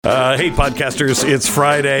Hey, podcasters, it's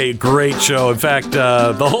Friday. Great show. In fact,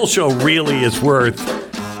 the whole show really is worth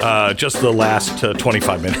just the last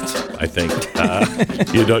 25 minutes, I think.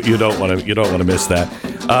 You don't want to miss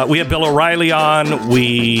that. We have Bill O'Reilly on.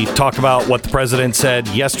 We talk about what the president said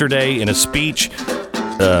yesterday in a speech.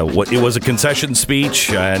 It was a concession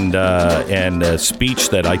speech and a speech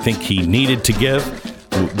that I think he needed to give.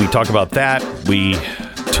 We talk about that. We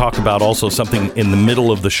talk about also something in the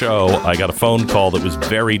middle of the show. I got a phone call that was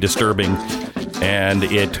very disturbing, and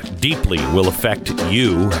it deeply will affect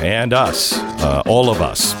you and us, all of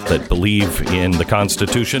us that believe in the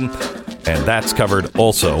Constitution, and that's covered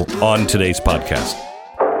also on today's podcast.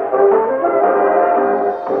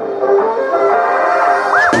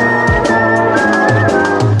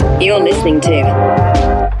 You're listening to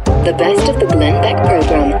the best of the Glenn Beck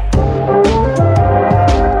program.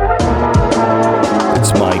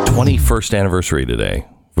 It's my 21st anniversary today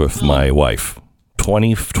with my wife.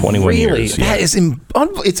 21 years. That is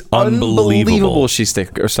it's unbelievable she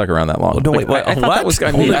stuck around that long. No, wait, I thought that was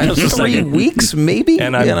going to be 3 weeks, maybe?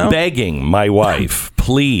 And I'm begging my wife,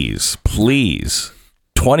 please,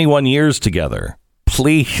 21 years together,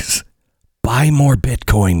 please buy more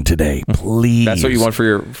Bitcoin today, please. That's what you want for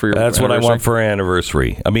your That's what I want for our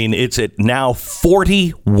anniversary. I mean, it's at now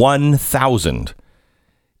 41,000.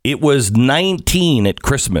 It was 19 at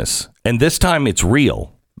Christmas, and this time it's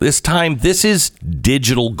real. This time, this is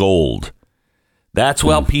digital gold. That's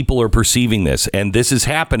how people are perceiving this, and this is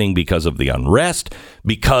happening because of the unrest,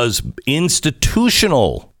 because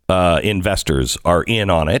institutional investors are in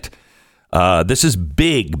on it. This is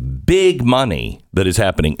big money that is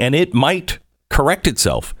happening, and it might correct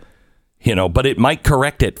itself. But it might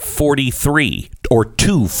correct at 43 or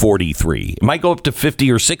to 43. It might go up to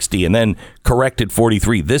 50 or 60 and then correct at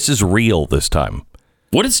 43. This is real this time.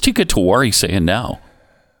 What is Tika Tawari saying now?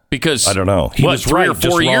 Because I don't know. He was 3 or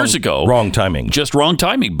 4 years ago. Wrong timing. Just wrong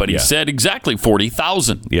timing. But he said exactly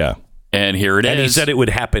 40,000. Yeah. And here it is. And he said it would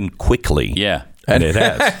happen quickly. Yeah. And it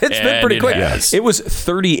has. It's been pretty quick. It was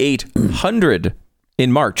 3,800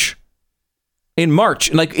 in March.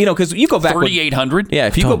 Because you go back 3,800. Yeah,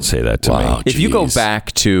 don't say that to me. If you go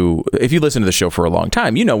back to, if you listen to the show for a long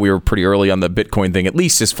time, we were pretty early on the Bitcoin thing, at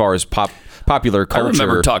least as far as popular culture. I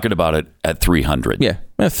remember talking about it at 300. Yeah,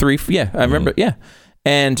 I remember. Yeah,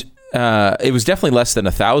 and it was definitely less than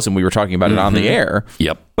 1,000. We were talking about it on the air.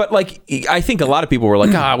 Yep. But I think a lot of people were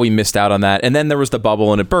like, we missed out on that, and then there was the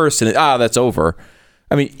bubble and it burst, and that's over.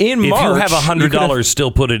 I mean, in March, if you have $100, still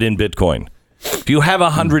put it in Bitcoin. If you have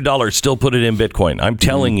 $100, still put it in Bitcoin. I'm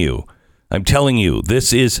telling you,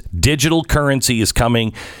 this is digital currency is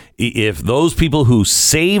coming. If those people who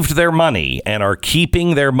saved their money and are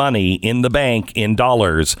keeping their money in the bank in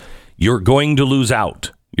dollars, you're going to lose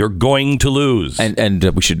out. You're going to lose. And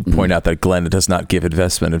we should point out that Glenn does not give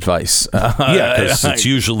investment advice. Because it's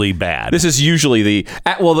usually bad. This is usually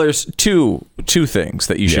there's two things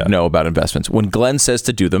that you should know about investments. When Glenn says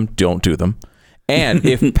to do them, don't do them. And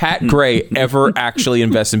if Pat Gray ever actually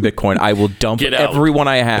invests in Bitcoin, I will dump everyone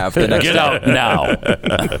I have. Get out now.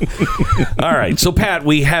 All right. So, Pat,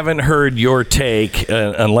 we haven't heard your take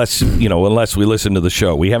unless we listen to the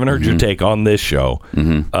show. We haven't heard your take on this show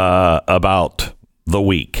about the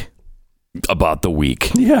week. About the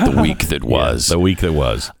week. Yeah. The week that was. The week that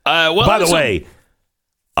was. By the way,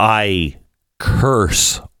 I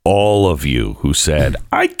curse all of you who said,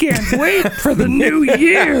 I can't wait for the new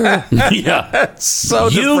year. Yeah. That's so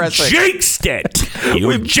depressing.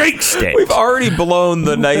 You jinxed it. We've already blown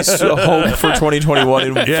the nice hope for 2021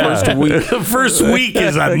 in the first week. The first week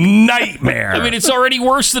is a nightmare. I mean, it's already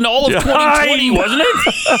worse than all of 2020, wasn't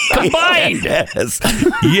it? Combined.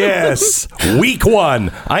 Yes. Week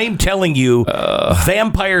 1. I'm telling you,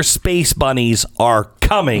 vampire space bunnies are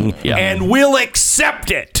coming and we'll accept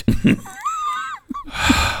it.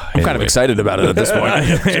 I'm kind of excited about it at this point. I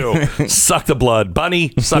am too. Suck the blood.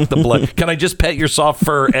 Bunny, suck the blood. Can I just pet your soft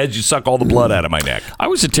fur as you suck all the blood out of my neck? I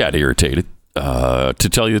was a tad irritated, to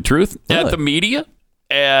tell you the truth, really? At the media,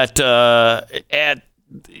 at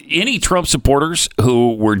any Trump supporters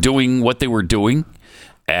who were doing what they were doing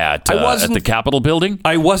at the Capitol building.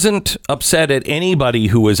 I wasn't upset at anybody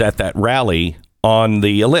who was at that rally on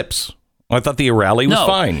the ellipse. I thought the rally was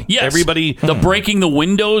fine. Yes. Everybody, the breaking the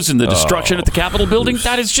windows and the destruction at the Capitol building,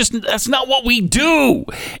 that's not what we do.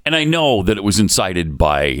 And I know that it was incited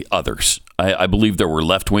by others. I believe there were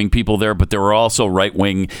left-wing people there, but there were also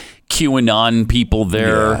right-wing QAnon people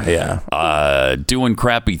there doing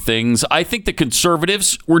crappy things. I think the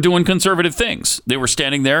conservatives were doing conservative things. They were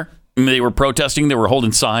standing there They were protesting. They were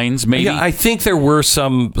holding signs, maybe. Yeah, I think there were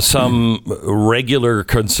some regular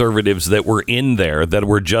conservatives that were in there that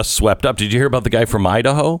were just swept up. Did you hear about the guy from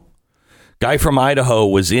Idaho? Guy from Idaho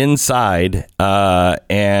was inside,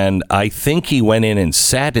 and I think he went in and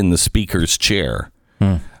sat in the speaker's chair.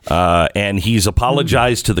 And he's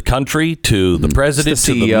apologized to the country, to the president,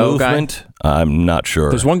 to the movement. I'm not sure.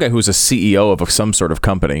 There's one guy who's a CEO of some sort of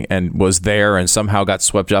company and was there and somehow got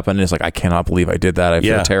swept up and is like, I cannot believe I did that. I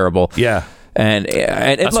feel terrible. Yeah. And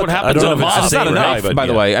that's look, what happens in a mob. It's not enough, by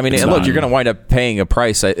the way. I mean, look, you're going to wind up paying a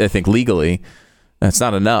price, I think, legally. That's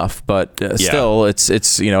not enough, but still, it's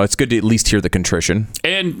good to at least hear the contrition.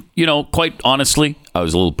 And, quite honestly, I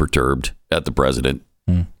was a little perturbed at the president.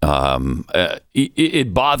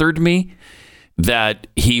 It bothered me that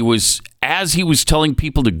as he was telling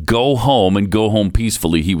people to go home and go home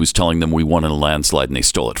peacefully, he was telling them we won in a landslide and they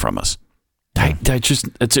stole it from us.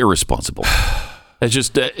 It's irresponsible. I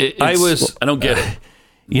don't get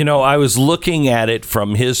it. I was looking at it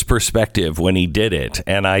from his perspective when he did it,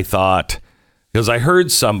 and I thought, because I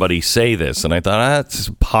heard somebody say this, and I thought, that's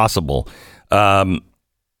possible.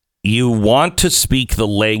 You want to speak the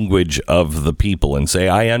language of the people and say,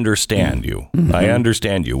 I understand you. Mm-hmm. I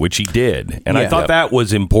understand you, which he did. And I thought that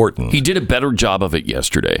was important. He did a better job of it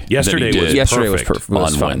yesterday. Yesterday was perfect.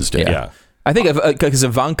 On Wednesday. Yeah. I think because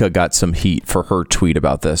Ivanka got some heat for her tweet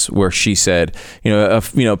about this, where she said,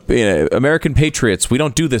 American patriots, we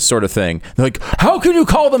don't do this sort of thing. They're like, how can you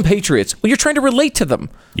call them patriots? Well, you're trying to relate to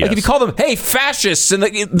them. Yes. Like if you call them, hey, fascists, and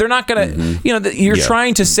they're not going to, you're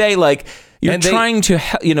trying to say like, you're trying to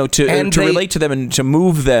relate to them and to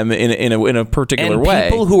move them in a particular way.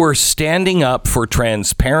 People who are standing up for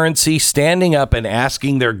transparency, standing up and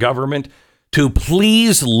asking their government to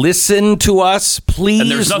please listen to us, please. And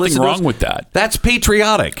there's nothing wrong with that. That's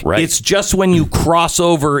patriotic. Right. It's just when you cross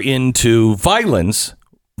over into violence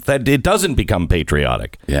that it doesn't become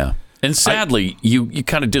patriotic. Yeah. And sadly, you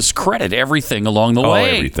kind of discredit everything along the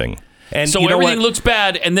way. Everything. And so everything looks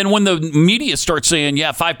bad, and then when the media starts saying,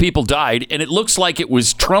 5 people died, and it looks like it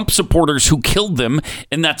was Trump supporters who killed them,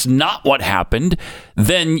 and that's not what happened,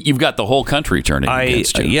 then you've got the whole country turning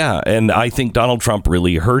against you. Yeah, and I think Donald Trump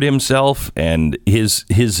really hurt himself, and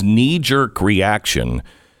his knee-jerk reaction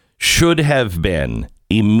should have been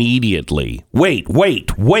immediately, wait.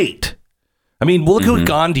 I mean, look what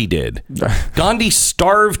Gandhi did. Gandhi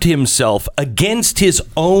starved himself against his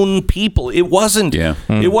own people. It wasn't.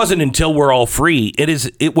 It wasn't until we're all free.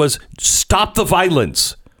 It was stop the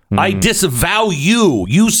violence. I disavow you.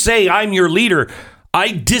 You say I'm your leader.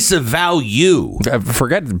 I disavow you.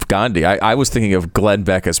 Forget Gandhi. I was thinking of Glenn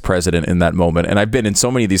Beck as president in that moment, and I've been in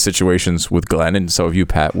so many of these situations with Glenn, and so have you,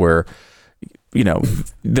 Pat, where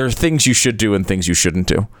there are things you should do and things you shouldn't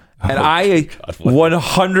do. And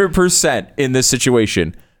 100% in this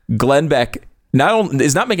situation, Glenn Beck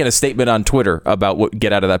is not making a statement on Twitter about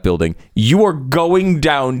get out of that building. You are going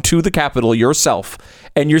down to the Capitol yourself,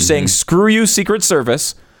 and you're saying, screw you, Secret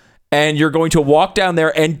Service, and you're going to walk down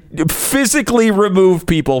there and physically remove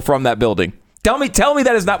people from that building. Tell me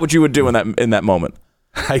that is not what you would do in that moment.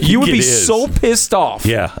 You would be so pissed off.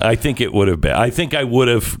 Yeah, I think it would have been. I think I would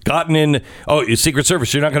have gotten in. Oh, Secret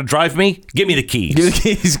Service, you're not going to drive me? Give me the keys. Give me the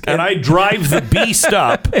keys. And I'd drive the beast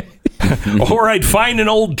up. Or I'd find an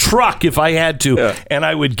old truck if I had to. Yeah. And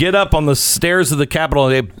I would get up on the stairs of the Capitol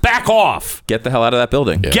and say, back off. Get the hell out of that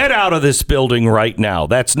building. Yeah. Get out of this building right now.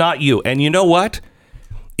 That's not you. And you know what?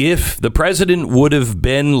 If the president would have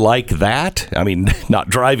been like that, I mean, not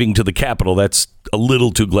driving to the Capitol, that's a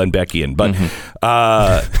little too Glenn Beckian, but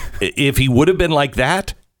if he would have been like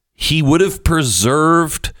that, he would have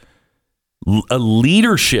preserved a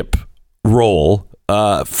leadership role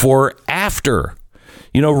for after.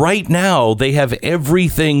 Right now, they have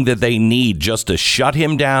everything that they need just to shut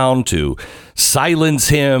him down, to silence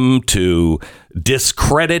him, to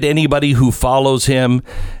discredit anybody who follows him.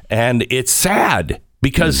 And it's sad.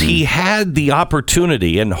 Because he had the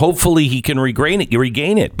opportunity, and hopefully he can regain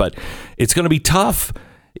it, but it's going to be tough.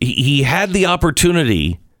 He had the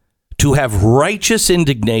opportunity to have righteous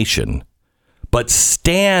indignation, but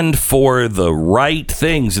stand for the right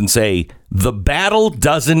things and say, the battle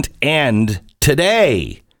doesn't end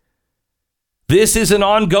today. This is an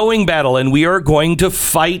ongoing battle, and we are going to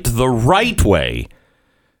fight the right way.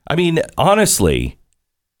 I mean, honestly,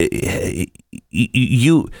 to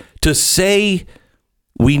say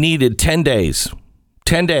we needed 10 days.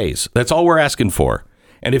 10 days. That's all we're asking for.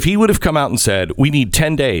 And if he would have come out and said, we need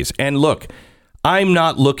 10 days. And look, I'm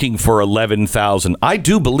not looking for 11,000. I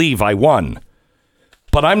do believe I won.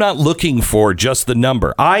 But I'm not looking for just the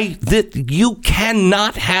number. You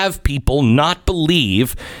cannot have people not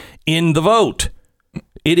believe in the vote.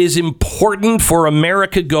 It is important for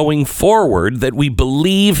America going forward that we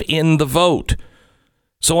believe in the vote.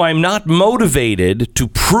 So I'm not motivated to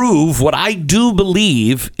prove what I do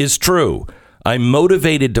believe is true. I'm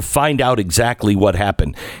motivated to find out exactly what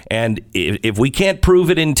happened. And if we can't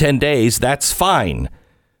prove it in 10 days, that's fine.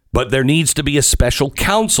 But there needs to be a special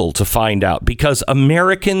counsel to find out, because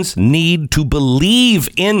Americans need to believe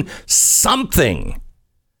in something.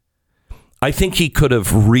 I think he could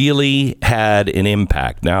have really had an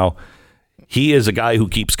impact. Now, he is a guy who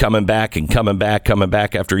keeps coming back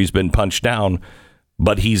after he's been punched down,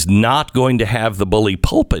 but he's not going to have the bully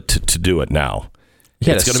pulpit to do it now.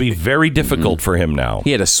 It's going to be very difficult for him now.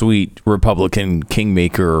 He had a sweet Republican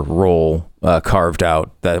kingmaker role carved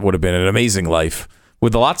out that would have been an amazing life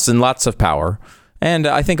with lots and lots of power. And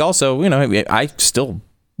I think also, I still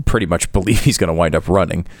pretty much believe he's going to wind up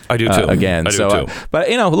running. I do too. Again. I do too. But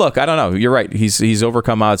look, I don't know. You're right. He's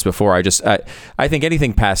overcome odds before. I think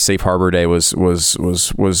anything past Safe Harbor Day was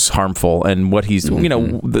harmful. And what he's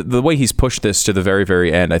the way he's pushed this to the very,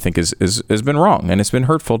 very end, I think has been wrong, and it's been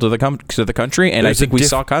hurtful to the country. And I think we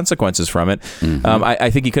saw consequences from it. I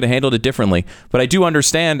think he could have handled it differently. But I do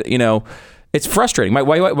understand. It's frustrating. My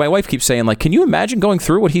wife keeps saying, like, can you imagine going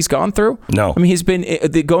through what he's gone through? No. I mean, he's been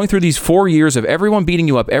going through these 4 years of everyone beating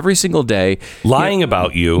you up every single day. Lying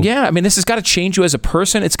about you. Yeah. I mean, this has got to change you as a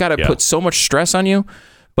person. It's got to put so much stress on you.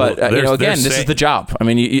 But, this is the job. I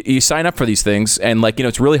mean, you sign up for these things, and,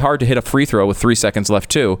 it's really hard to hit a free throw with 3 seconds left,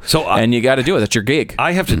 too. And you got to do it. That's your gig.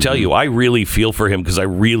 I have to tell you, I really feel for him, because I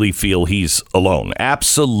really feel he's alone.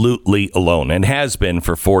 Absolutely alone, and has been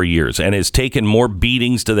for 4 years, and has taken more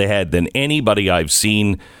beatings to the head than anybody I've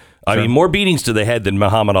seen. I mean, more beatings to the head than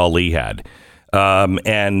Muhammad Ali had.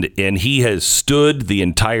 And he has stood the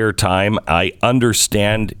entire time. I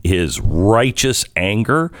understand his righteous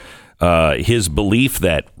anger. His belief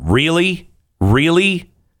that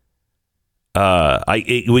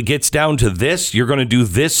it gets down to this, you're going to do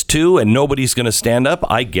this too, and nobody's going to stand up.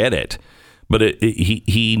 I get it. But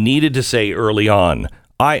he needed to say early on,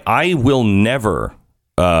 I will never,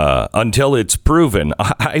 until it's proven,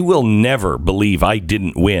 I will never believe I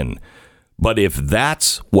didn't win. But if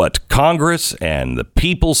that's what Congress and the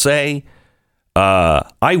people say,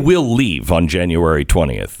 I will leave on January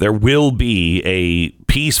 20th. There will be a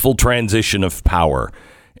peaceful transition of power,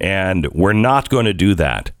 and we're not going to do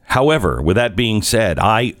that. However, with that being said,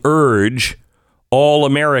 I urge all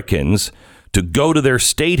Americans to go to their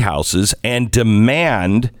state houses and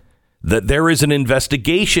demand that there is an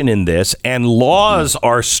investigation in this, and laws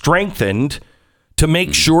are strengthened to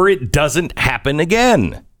make sure it doesn't happen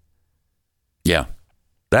again. Yeah.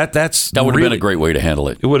 That would have been a great way to handle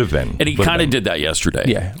it. It would have been. And he kind of did that yesterday.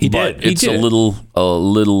 Yeah, he did. It's a little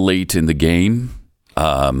late in the game.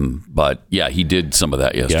 But yeah, he did some of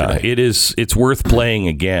that yesterday. Yeah, it's worth playing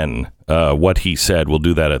again what he said. We'll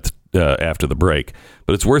do that after the break.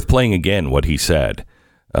 But it's worth playing again what he said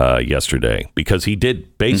yesterday, because he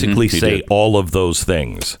did basically say all of those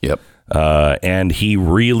things. Yep. And he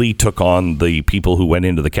really took on the people who went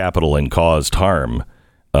into the Capitol and caused harm.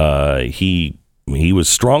 He was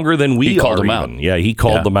stronger than we are. He called them out. Yeah, he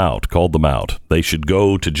called them out. Called them out. They should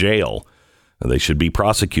go to jail. They should be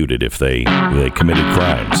prosecuted if they committed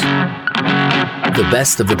crimes. The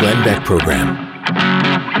best of the Glenn Beck program.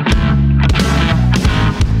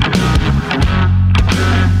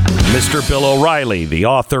 Mr. Bill O'Reilly, the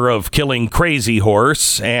author of Killing Crazy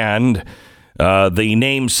Horse and the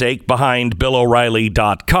namesake behind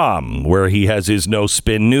BillO'Reilly.com, where he has his no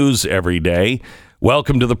spin news every day.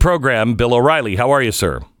 Welcome to the program, Bill O'Reilly. How are you,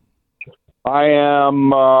 sir? I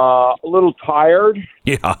am a little tired.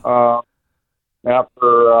 Yeah.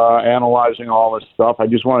 After analyzing all this stuff, I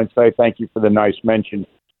just wanted to say thank you for the nice mention.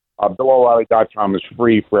 BillO'Reilly.com is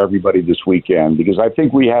free for everybody this weekend, because I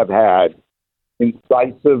think we have had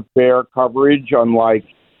incisive, fair coverage, unlike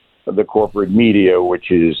the corporate media,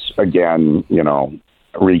 which is, again,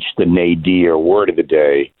 reached the nadir word of the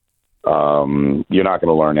day. You're not going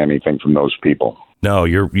to learn anything from those people. No,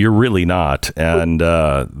 you're really not, and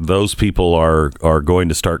those people are going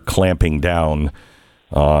to start clamping down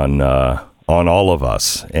on all of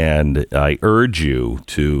us. And I urge you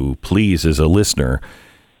to please, as a listener,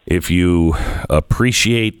 if you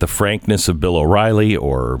appreciate the frankness of Bill O'Reilly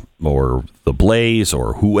or the Blaze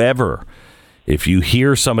or whoever, if you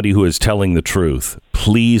hear somebody who is telling the truth,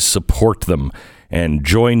 please support them and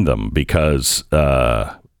join them, because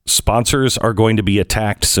sponsors are going to be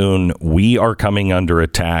attacked soon. We are coming under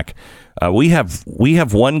attack. We have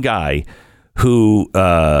one guy who,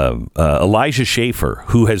 Elijah Schaffer,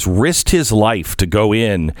 who has risked his life to go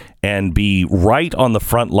in and be right on the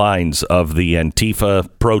front lines of the Antifa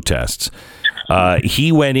protests.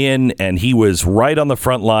 He went in and he was right on the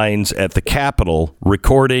front lines at the Capitol,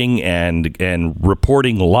 recording and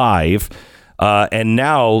reporting live. And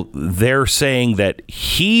now they're saying that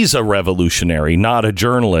he's a revolutionary, not a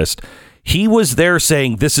journalist. He was there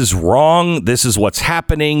saying this is wrong. This is what's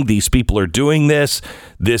happening. These people are doing this.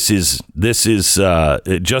 This is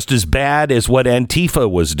just as bad as what Antifa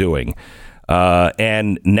was doing.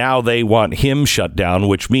 And now they want him shut down,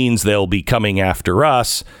 which means they'll be coming after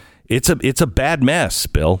us. It's a bad mess,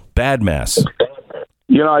 Bill. Bad mess.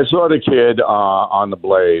 You know, I saw the kid on the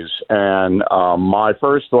Blaze, and my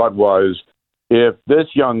first thought was, if this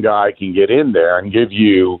young guy can get in there and give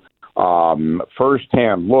you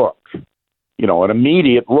firsthand look, you know, an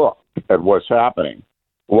immediate look at what's happening,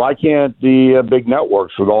 why can't the big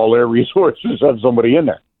networks with all their resources have somebody in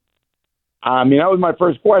there? I mean, that was my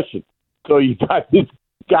first question. So you got this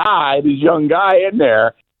young guy in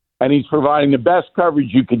there, and he's providing the best coverage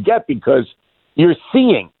you could get because you're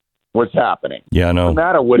seeing what's happening. Yeah, I know. No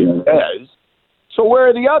matter what he says. So where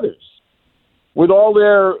are the others? With all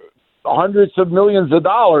their hundreds of millions of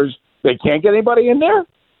dollars, they can't get anybody in there?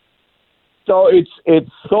 So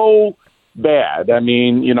it's so bad. I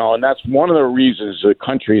mean, you know, and that's one of the reasons the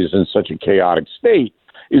country is in such a chaotic state,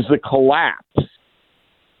 is the collapse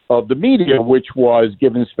of the media, which was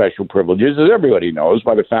given special privileges, as everybody knows,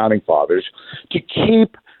 by the founding fathers, to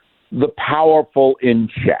keep the powerful in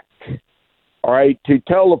check. All right, to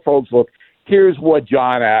tell the folks, look, here's what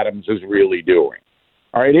John Adams is really doing.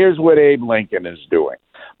 All right, here's what Abe Lincoln is doing.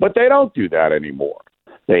 But they don't do that anymore.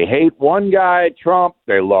 They hate one guy, Trump.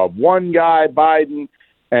 They love one guy, Biden.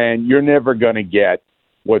 And you're never going to get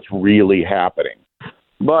what's really happening.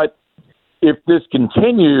 But if this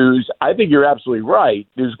continues, I think you're absolutely right.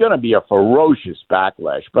 There's going to be a ferocious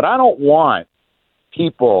backlash. But I don't want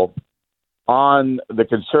people on the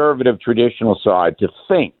conservative traditional side to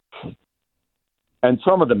think, and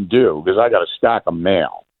some of them do, because I got a stack of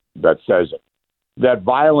mail that says it, that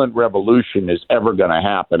violent revolution is ever going to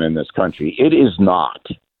happen in this country. It is not.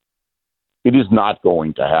 It is not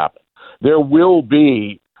going to happen. There will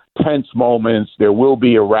be tense moments. There will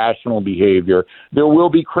be irrational behavior. There will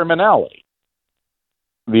be criminality.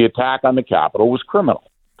 The attack on the Capitol was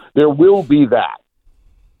criminal. There will be that.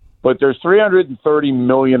 But there's 330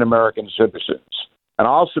 million American citizens. And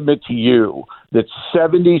I'll submit to you that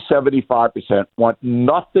 75% want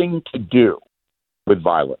nothing to do with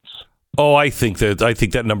violence. Oh, I think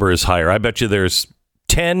that number is higher. I bet you there's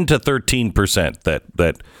 10 to 13%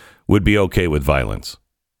 that would be okay with violence.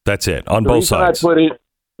 That's it, on both sides.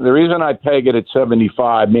 The reason I peg it at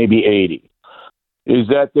 75, maybe 80, is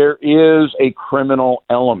that there is a criminal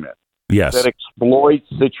element that exploits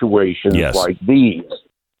situations like these.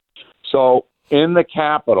 So in the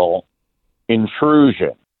Capitol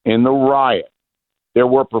intrusion, in the riot, there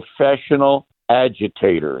were professional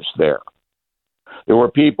agitators there. There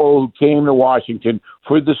were people who came to Washington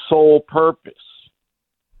for the sole purpose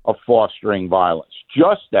of fostering violence,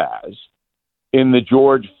 just as in the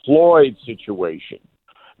George Floyd situation.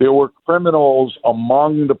 There were criminals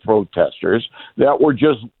among the protesters that were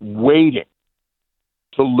just waiting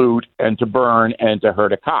to loot and to burn and to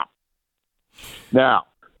hurt a cop. Now,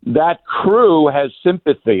 that crew has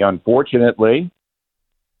sympathy, unfortunately.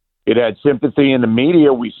 It had sympathy in the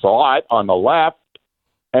media. We saw it on the left,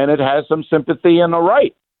 and it has some sympathy in the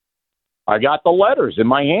right. I got the letters in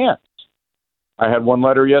my hands. I had one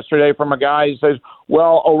letter yesterday from a guy who says,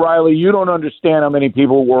 well, O'Reilly, you don't understand how many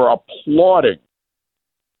people were applauding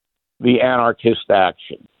the anarchist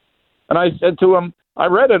action. And I said to him, I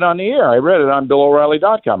read it on the air. I read it on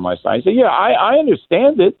BillO'Reilly.com last night. I said, yeah, I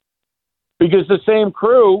understand it, because the same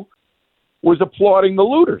crew was applauding the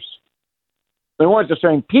looters. They weren't the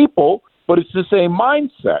same people, but it's the same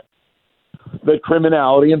mindset that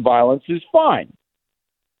criminality and violence is fine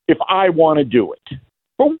if I want to do it.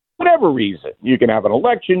 For whatever reason. You can have an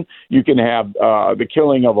election. You can have the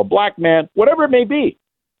killing of a black man, whatever it may be.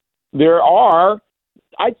 There are,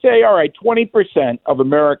 I'd say, 20% of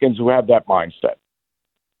Americans who have that mindset.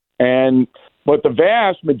 But the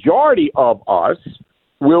vast majority of us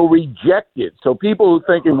will reject it. So people who are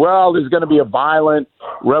thinking, well, there's going to be a violent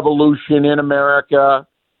revolution in America,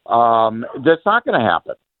 that's not going to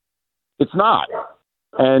happen. It's not.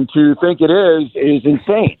 And to think it is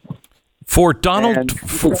insane. For Donald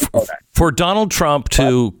Trump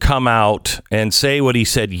to come out and say what he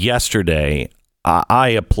said yesterday, I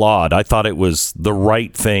applaud. I thought it was the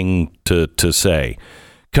right thing to say.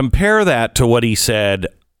 Compare that to what he said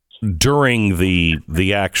during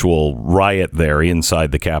the actual riot there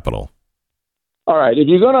inside the Capitol. All right. If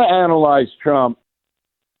you're going to analyze Trump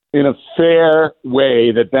in a fair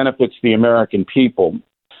way that benefits the American people,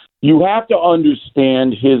 You have to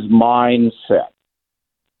understand his mindset.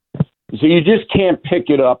 So you just can't pick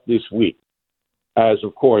it up this week, as,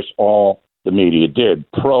 of course, all the media did,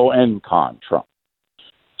 pro and con Trump.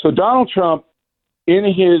 So Donald Trump, in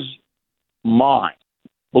his mind,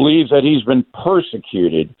 believes that he's been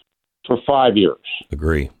persecuted for 5 years.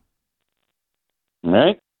 Agree. All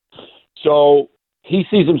right? So he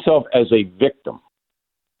sees himself as a victim,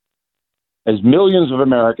 as millions of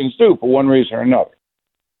Americans do, for one reason or another.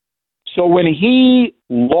 So when he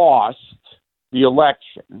lost the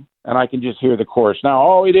election, and I can just hear the chorus now,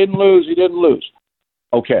 oh, he didn't lose.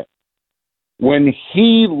 Okay. When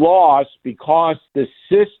he lost because the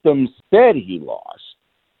system said he lost,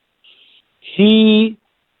 he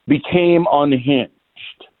became unhinged.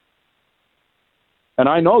 And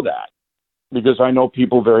I know that because I know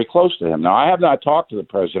people very close to him. Now, I have not talked to the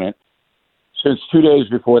president since 2 days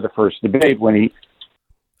before the first debate when he...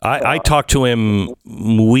 I talked to him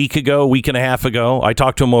a week and a half ago. I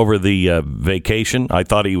talked to him over the vacation. I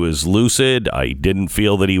thought he was lucid. I didn't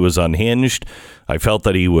feel that he was unhinged. I felt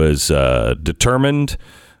that he was determined.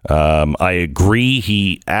 I agree.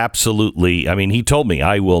 He absolutely, I mean, he told me,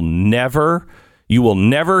 you will never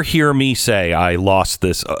hear me say I lost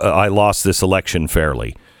this election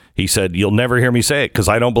fairly. He said, you'll never hear me say it because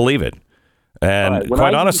I don't believe it. And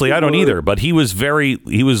quite honestly, I don't either. But he was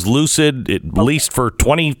lucid, at least for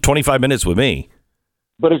 20, 25 minutes with me.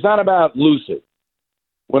 But it's not about lucid.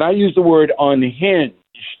 When I use the word unhinged,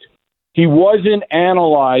 he wasn't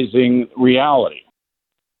analyzing reality.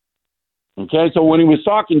 Okay, so when he was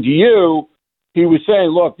talking to you, he was saying,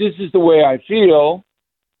 look, this is the way I feel,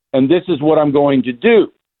 and this is what I'm going to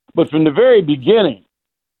do. But from the very beginning,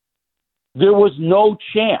 there was no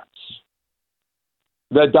chance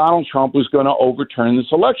that Donald Trump was going to overturn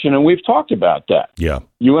this election. And we've talked about that. Yeah.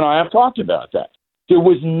 You and I have talked about that. There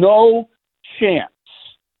was no chance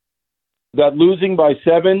that losing by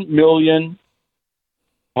 7 million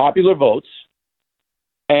popular votes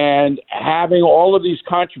and having all of these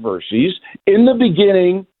controversies, in the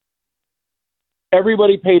beginning,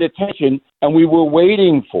 everybody paid attention and we were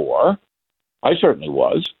waiting for, I certainly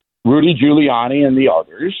was, Rudy Giuliani and the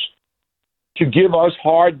others, to give us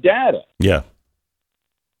hard data. Yeah.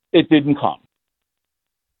 It didn't come.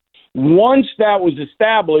 Once that was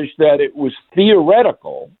established that it was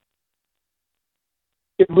theoretical,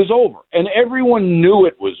 it was over. And everyone knew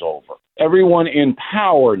it was over. Everyone in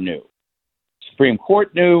power knew. Supreme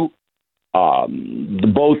Court knew.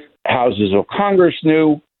 Both houses of Congress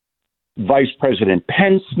knew. Vice President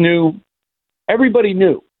Pence knew. Everybody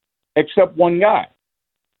knew, except one guy,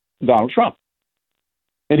 Donald Trump.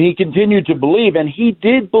 And he continued to believe, and he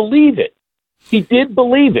did believe it. He did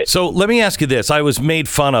believe it. So let me ask you this. I was made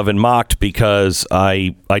fun of and mocked because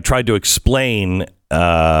I tried to explain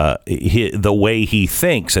the way he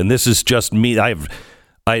thinks. And this is just me.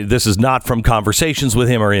 This is not from conversations with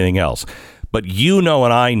him or anything else. But you know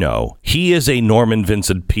and I know he is a Norman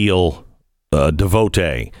Vincent Peale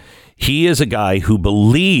devotee. He is a guy who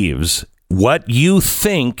believes what you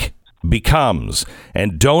think becomes,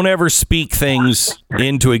 and don't ever speak things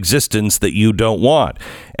into existence that you don't want.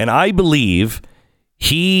 And I believe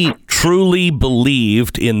he truly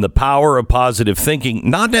believed in the power of positive thinking,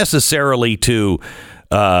 not necessarily to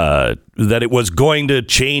that it was going to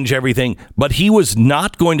change everything, but he was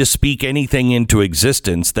not going to speak anything into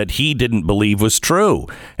existence that he didn't believe was true.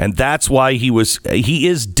 And that's why he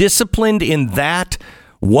is disciplined in that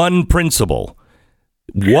one principle.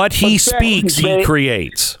 What he speaks, he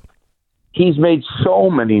creates. He's made so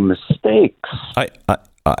many mistakes.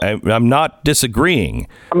 I'm not disagreeing.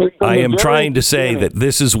 I am trying to say that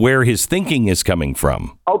this is where his thinking is coming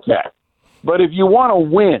from. Okay. But if you want to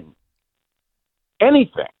win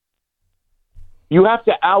anything, you have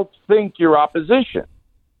to outthink your opposition.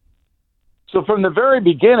 So from the very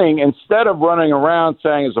beginning, instead of running around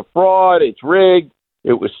saying it's a fraud, it's rigged,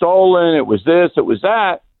 it was stolen, it was this, it was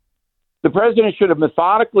that, the president should have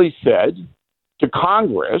methodically said to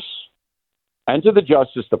Congress and to the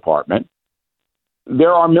Justice Department,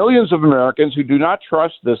 there are millions of Americans who do not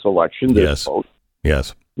trust this election, this vote.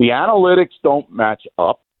 Yes. The analytics don't match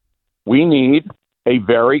up. We need a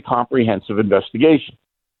very comprehensive investigation.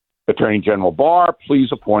 Attorney General Barr,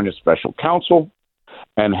 please appoint a special counsel,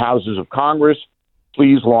 and houses of Congress,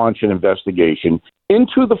 please launch an investigation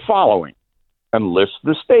into the following and list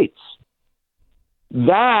the states.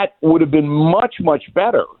 That would have been much, much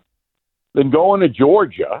better than going to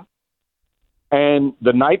Georgia and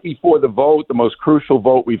the night before the vote, the most crucial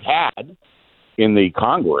vote we've had in the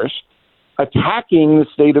Congress, attacking the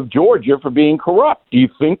state of Georgia for being corrupt. Do you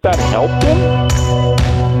think that helped him?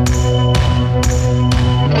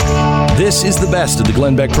 This is the best of the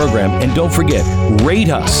Glenn Beck program. And don't forget, rate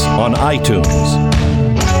us on iTunes.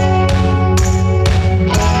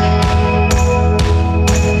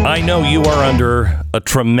 I know you are under a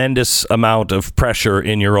tremendous amount of pressure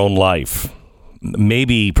in your own life.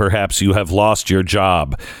 Maybe, perhaps, you have lost your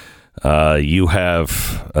job. You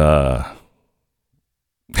have...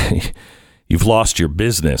 You've lost your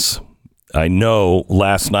business. I know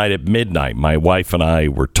last night at midnight, my wife and I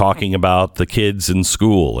were talking about the kids in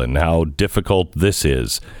school and how difficult this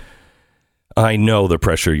is. I know the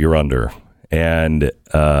pressure you're under, and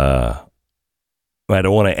I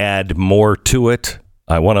don't want to add more to it.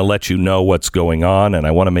 I want to let you know what's going on, and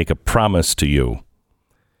I want to make a promise to you.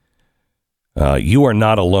 You are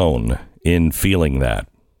not alone in feeling that.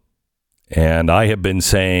 And I have been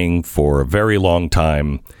saying for a very long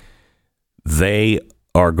time, they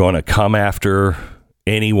are going to come after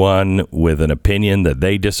anyone with an opinion that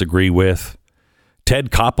they disagree with.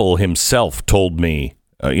 Ted Koppel himself told me,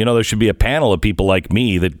 there should be a panel of people like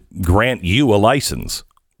me that grant you a license.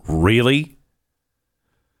 Really?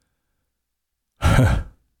 I've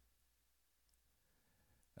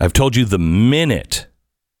told you the minute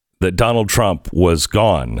that Donald Trump was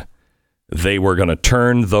gone, they were going to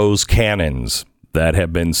turn those cannons that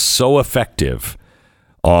have been so effective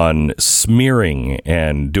on smearing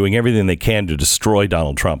and doing everything they can to destroy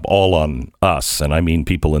Donald Trump, all on us, and I mean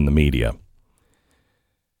people in the media.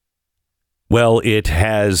 Well, it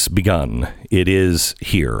has begun. It is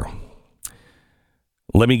here.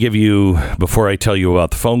 Let me give you, before I tell you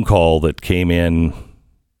about the phone call that came in,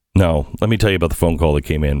 let me tell you about the phone call that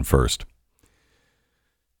came in first.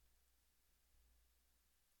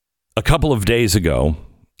 A couple of days ago,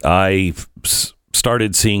 I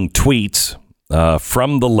started seeing tweets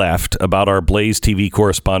from the left about our BlazeTV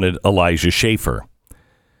correspondent Elijah Schaffer.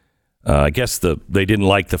 I guess they didn't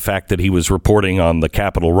like the fact that he was reporting on the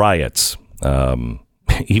Capitol riots.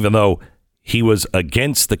 Even though he was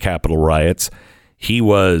against the Capitol riots, he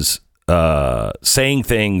was saying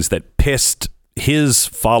things that pissed his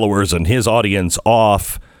followers and his audience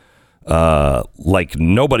off like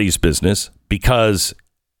nobody's business, because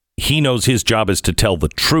he knows his job is to tell the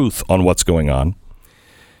truth on what's going on.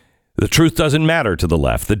 The truth doesn't matter to the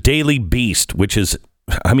left. The Daily Beast, which is,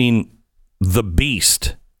 the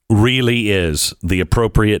Beast really is the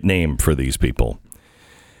appropriate name for these people.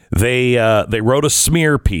 They wrote a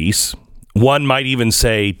smear piece. One might even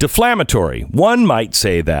say defamatory. One might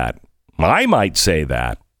say that. I might say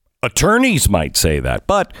that. Attorneys might say that.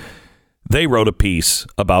 But they wrote a piece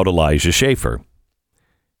about Elijah Schaffer.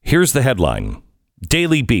 Here's the headline.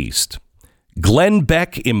 Daily Beast. Glenn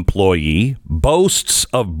Beck employee boasts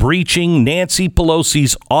of breaching Nancy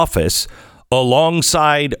Pelosi's office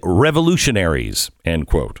alongside revolutionaries, end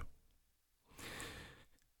quote.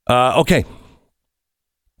 Okay.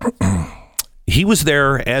 He was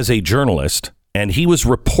there as a journalist, and he was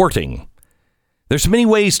reporting. There's many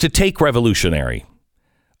ways to take revolutionary.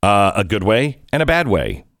 A good way and a bad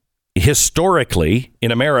way. Historically,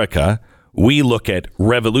 in America, we look at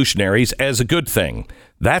revolutionaries as a good thing.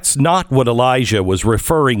 That's not what Elijah was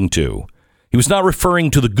referring to. He was not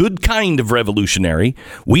referring to the good kind of revolutionary.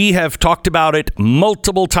 We have talked about it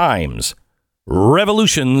multiple times.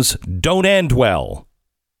 Revolutions don't end well.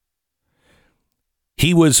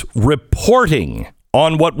 He was reporting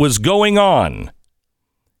on what was going on,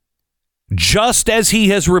 just as he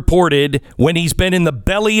has reported when he's been in the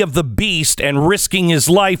belly of the beast and risking his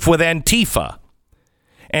life with Antifa.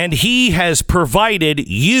 And he has provided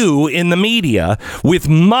you in the media with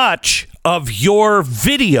much of your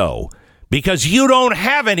video because you don't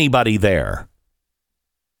have anybody there.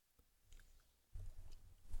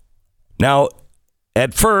 Now,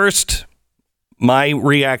 at first, my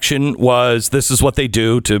reaction was, this is what they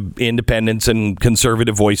do to independents and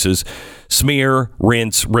conservative voices. Smear,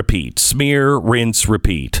 rinse, repeat. Smear, rinse,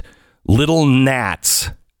 repeat. Little gnats,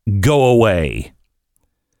 go away.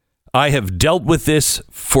 I have dealt with this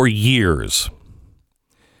for years.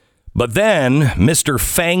 But then Mr.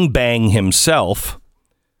 Fang Bang himself,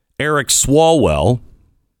 Eric Swalwell,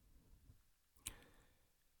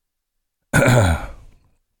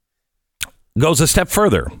 goes a step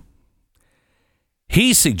further.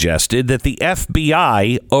 He suggested that the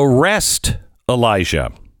FBI arrest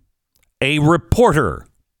Elijah, a reporter,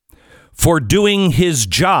 for doing his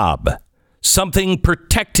job, something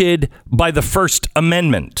protected by the First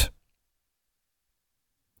Amendment.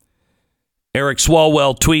 Eric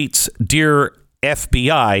Swalwell tweets, "Dear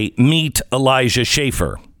FBI, meet Elijah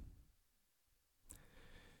Schaffer."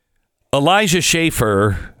 Elijah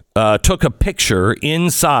Schaffer took a picture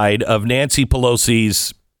inside of Nancy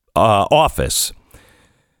Pelosi's office.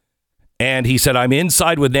 And he said, I'm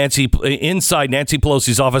inside Nancy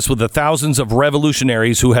Pelosi's office with the thousands of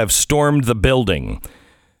revolutionaries who have stormed the building.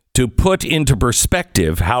 To put into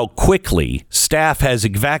perspective how quickly staff has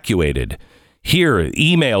evacuated, here,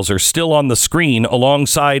 emails are still on the screen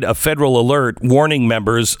alongside a federal alert warning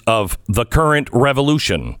members of the current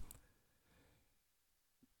revolution.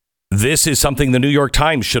 This is something the New York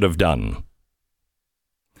Times should have done.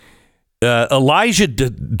 Elijah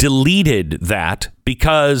deleted that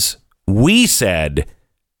because we said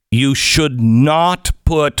you should not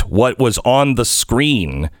put what was on the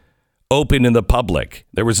screen open in the public.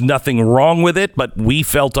 There was nothing wrong with it, but we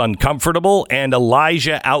felt uncomfortable, and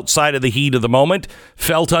Elijah, outside of the heat of the moment,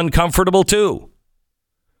 felt uncomfortable too.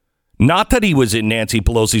 Not that he was in Nancy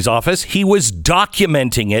Pelosi's office. He was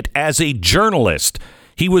documenting it as a journalist.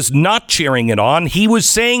 He was not cheering it on. He was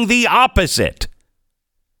saying the opposite.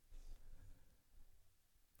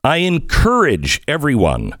 I encourage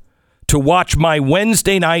everyone to watch my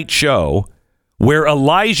Wednesday night show where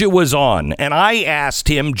Elijah was on, and I asked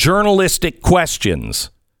him journalistic questions.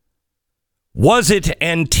 Was it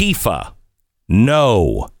Antifa?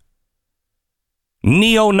 No.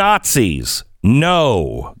 Neo-Nazis?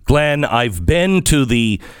 No. Glenn, I've been to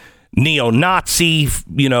the neo-Nazi,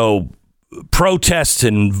 protests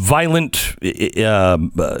and violent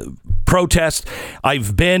protests.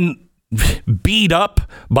 I've been beat up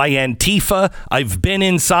by Antifa. I've been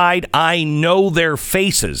inside. I know their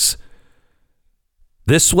faces.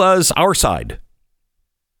 This was our side.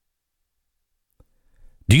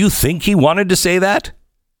 Do you think he wanted to say that?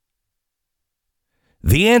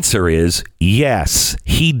 The answer is yes,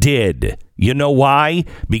 he did. You know why?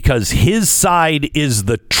 Because his side is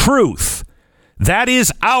the truth. That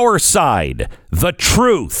is our side, the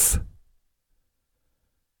truth.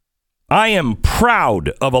 I am proud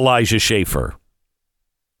of Elijah Schaffer.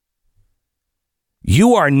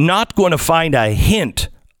 You are not going to find a hint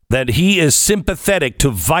that he is sympathetic to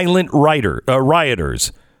violent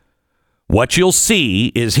rioters. What you'll see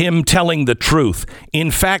is him telling the truth.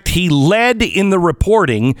 In fact, he led in the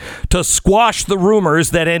reporting to squash the rumors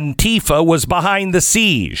that Antifa was behind the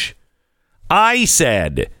siege. I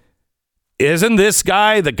said, isn't this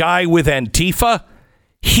guy the guy with Antifa?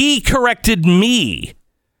 He corrected me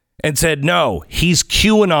and said, no, he's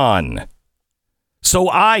QAnon. So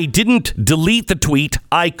I didn't delete the tweet.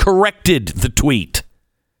 I corrected the tweet.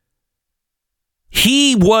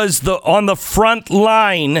 He was on the front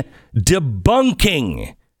line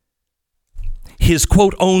debunking his,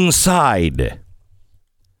 quote, own side.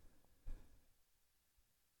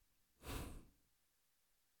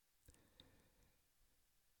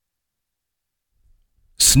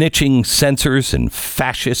 Snitching censors and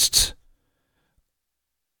fascists.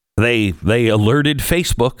 They alerted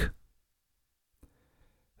Facebook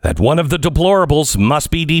that one of the deplorables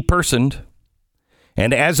must be depersoned.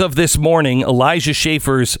 And as of this morning, Elijah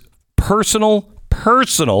Schaffer's personal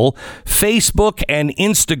Facebook and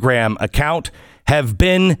Instagram account have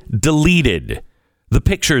been deleted. The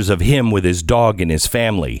pictures of him with his dog and his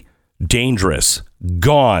family, dangerous,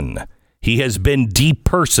 gone. He has been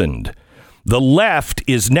depersoned. The left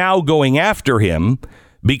is now going after him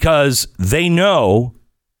because they know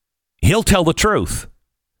he'll tell the truth.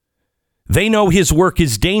 They know his work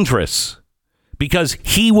is dangerous because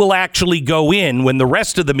he will actually go in when the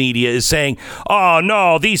rest of the media is saying, oh,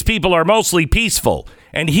 no, these people are mostly peaceful.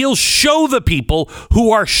 And he'll show the people who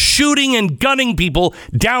are shooting and gunning people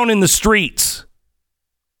down in the streets.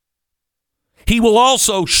 He will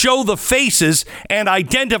also show the faces and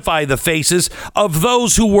identify the faces of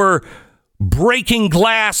those who were breaking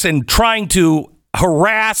glass and trying to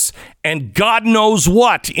harass and God knows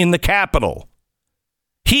what in the Capitol.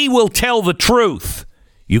 He will tell the truth.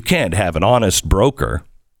 You can't have an honest broker.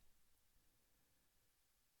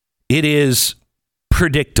 It is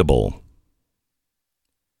predictable.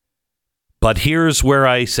 But here's where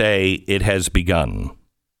I say it has begun.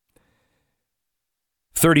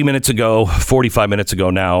 30 minutes ago, 45 minutes ago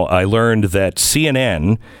now, I learned that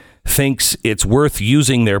CNN thinks it's worth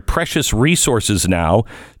using their precious resources now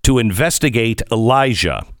to investigate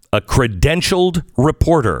Elijah, a credentialed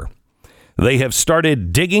reporter. They have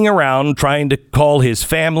started digging around, trying to call his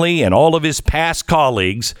family and all of his past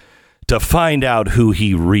colleagues to find out who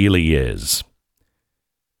he really is.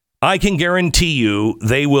 I can guarantee you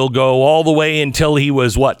they will go all the way until he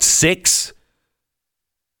was, 6?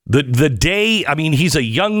 The day, he's a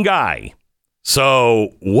young guy.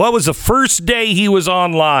 So what was the first day he was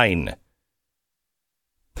online?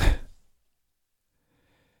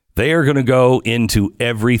 They are going to go into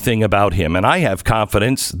everything about him, and I have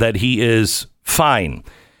confidence that he is fine.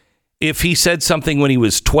 If he said something when he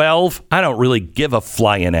was 12, I don't really give a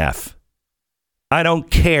flying F. I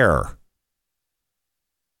don't care.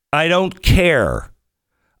 I don't care.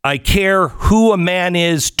 I care who a man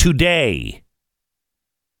is today.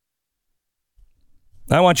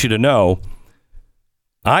 I want you to know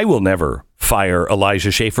I will never fire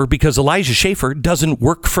Elijah Schaffer because Elijah Schaffer doesn't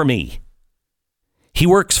work for me. He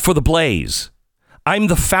works for the Blaze. I'm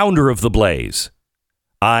the founder of the Blaze.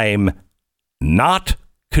 I'm not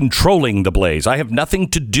controlling the Blaze. I have nothing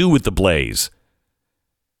to do with the Blaze.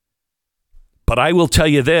 But I will tell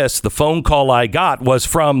you this, the phone call I got was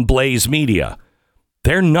from Blaze Media.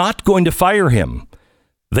 They're not going to fire him.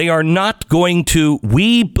 They are not going to.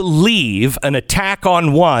 We believe an attack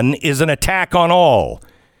on one is an attack on all.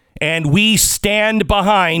 And we stand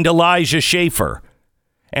behind Elijah Schaffer.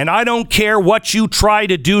 And I don't care what you try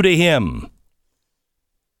to do to him.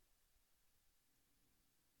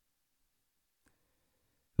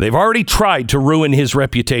 They've already tried to ruin his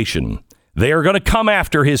reputation. They are going to come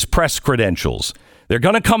after his press credentials. They're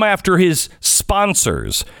going to come after his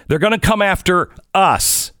sponsors. They're going to come after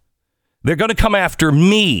us. They're going to come after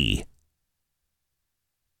me.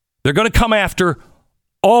 They're going to come after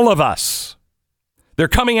all of us. They're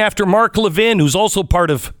coming after Mark Levin, who's also part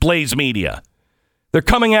of Blaze Media. They're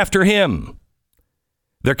coming after him.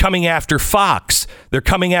 They're coming after Fox. They're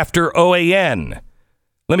coming after OAN.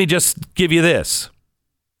 Let me just give you this.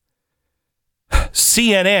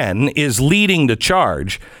 CNN is leading the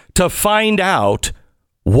charge to find out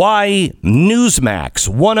why Newsmax,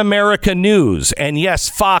 One America News, and yes,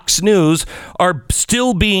 Fox News are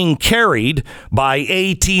still being carried by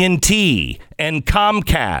AT&T and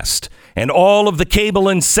Comcast and all of the cable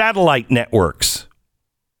and satellite networks.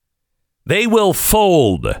 They will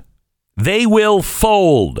fold. They will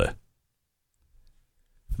fold.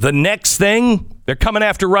 The next thing, they're coming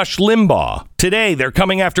after Rush Limbaugh. Today, they're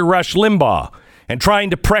coming after Rush Limbaugh and trying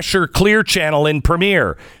to pressure Clear Channel and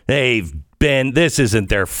Premiere. This isn't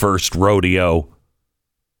their first rodeo.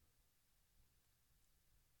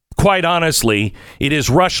 Quite honestly, it is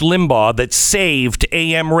Rush Limbaugh that saved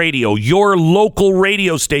AM radio. Your local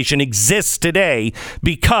radio station exists today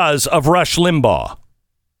because of Rush Limbaugh.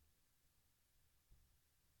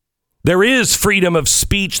 There is freedom of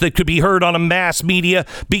speech that could be heard on a mass media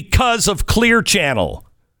because of Clear Channel,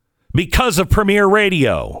 because of Premier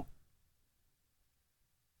Radio.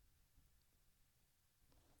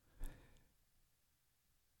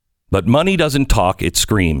 But money doesn't talk, it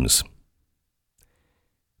screams.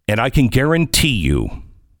 And I can guarantee you,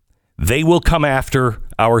 they will come after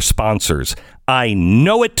our sponsors. I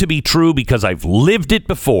know it to be true because I've lived it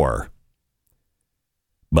before.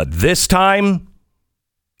 But this time,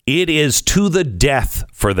 it is to the death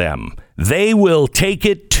for them. They will take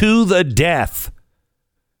it to the death.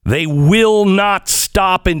 They will not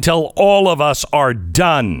stop until all of us are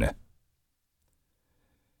done.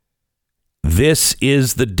 This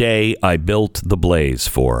is the day I built the Blaze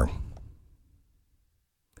for.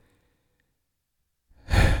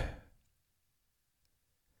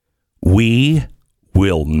 We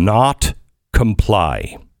will not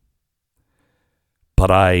comply. But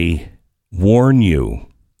I warn you,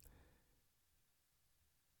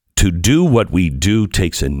 to do what we do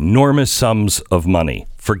takes enormous sums of money.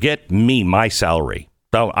 Forget me, my salary.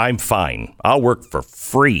 No, I'm fine. I'll work for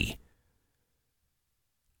free.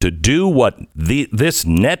 To do what this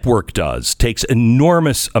network does takes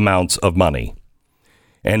enormous amounts of money.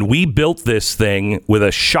 And we built this thing with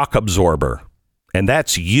a shock absorber. And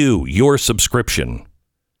that's your subscription.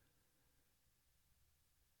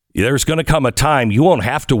 There's going to come a time you won't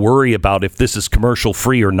have to worry about if this is commercial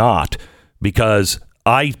free or not, because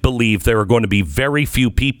I believe there are going to be very few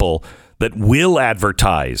people that will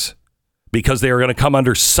advertise because they are going to come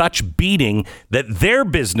under such beating that their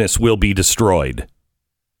business will be destroyed.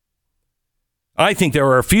 I think there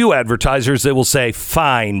are a few advertisers that will say,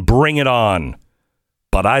 fine, bring it on.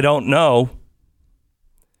 But I don't know.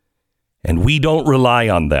 And we don't rely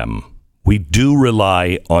on them. We do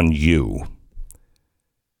rely on you.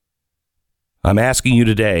 I'm asking you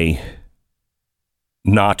today,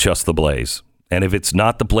 not just the Blaze. And if it's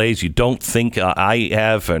not the Blaze, you don't think I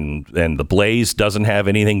have and the Blaze doesn't have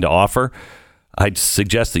anything to offer, I'd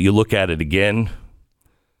suggest that you look at it again.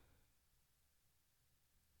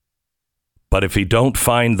 But if you don't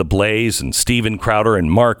find the Blaze and Steven Crowder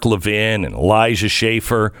and Mark Levin and Elijah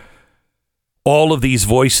Schaffer, all of these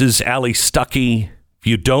voices, Ali Stuckey, if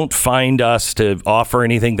you don't find us to offer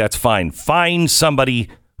anything, that's fine. Find somebody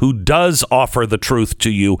who does offer the truth to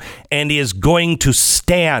you and is going to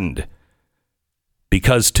stand.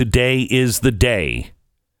 Because today is the day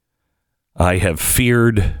I have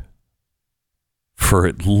feared for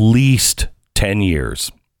at least 10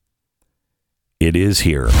 years. It is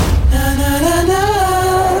here.